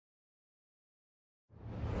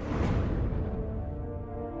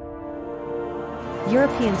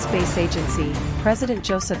European Space Agency, President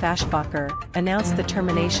Josef Aschbacher, announced the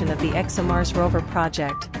termination of the ExoMars Rover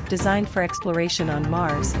project, designed for exploration on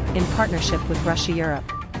Mars, in partnership with Russia-Europe.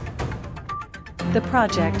 The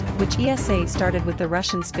project, which ESA started with the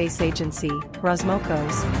Russian space agency,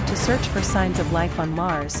 Rosmocos, to search for signs of life on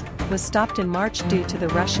Mars, was stopped in March due to the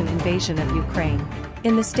Russian invasion of Ukraine.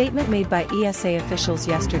 In the statement made by ESA officials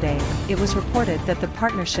yesterday, it was reported that the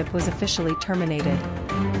partnership was officially terminated.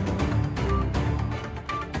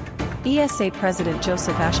 ESA President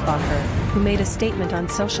Josef Aschbacher, who made a statement on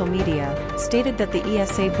social media, stated that the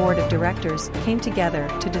ESA Board of Directors came together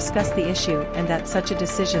to discuss the issue and that such a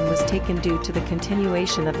decision was taken due to the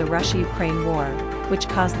continuation of the Russia-Ukraine war, which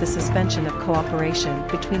caused the suspension of cooperation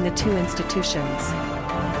between the two institutions.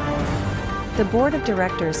 The Board of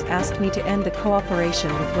Directors asked me to end the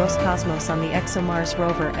cooperation with Roscosmos on the ExoMars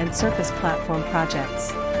Rover and surface platform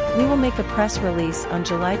projects. We will make a press release on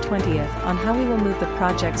July 20th on how we will move the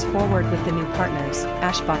projects forward with the new partners,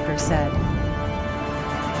 Aschbacher said.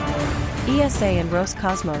 ESA and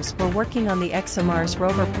Roscosmos were working on the ExoMars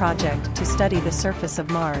Rover project to study the surface of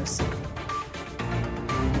Mars.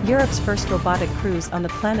 Europe's first robotic cruise on the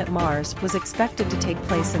planet Mars was expected to take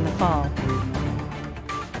place in the fall.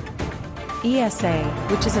 ESA,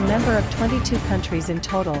 which is a member of 22 countries in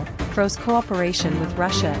total, froze cooperation with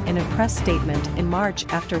Russia in a press statement in March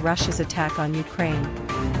after Russia's attack on Ukraine.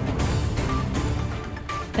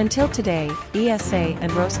 Until today, ESA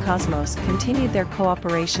and Roscosmos continued their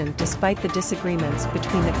cooperation despite the disagreements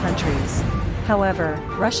between the countries. However,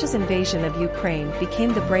 Russia's invasion of Ukraine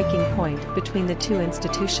became the breaking point between the two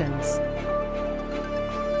institutions.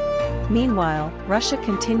 Meanwhile, Russia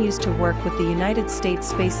continues to work with the United States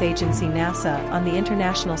Space Agency NASA on the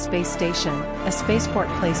International Space Station, a spaceport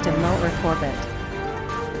placed in low Earth orbit.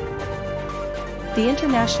 The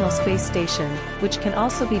International Space Station, which can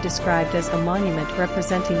also be described as a monument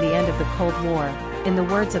representing the end of the Cold War, in the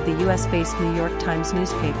words of the US-based New York Times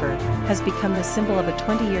newspaper, has become the symbol of a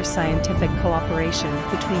 20-year scientific cooperation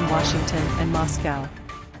between Washington and Moscow.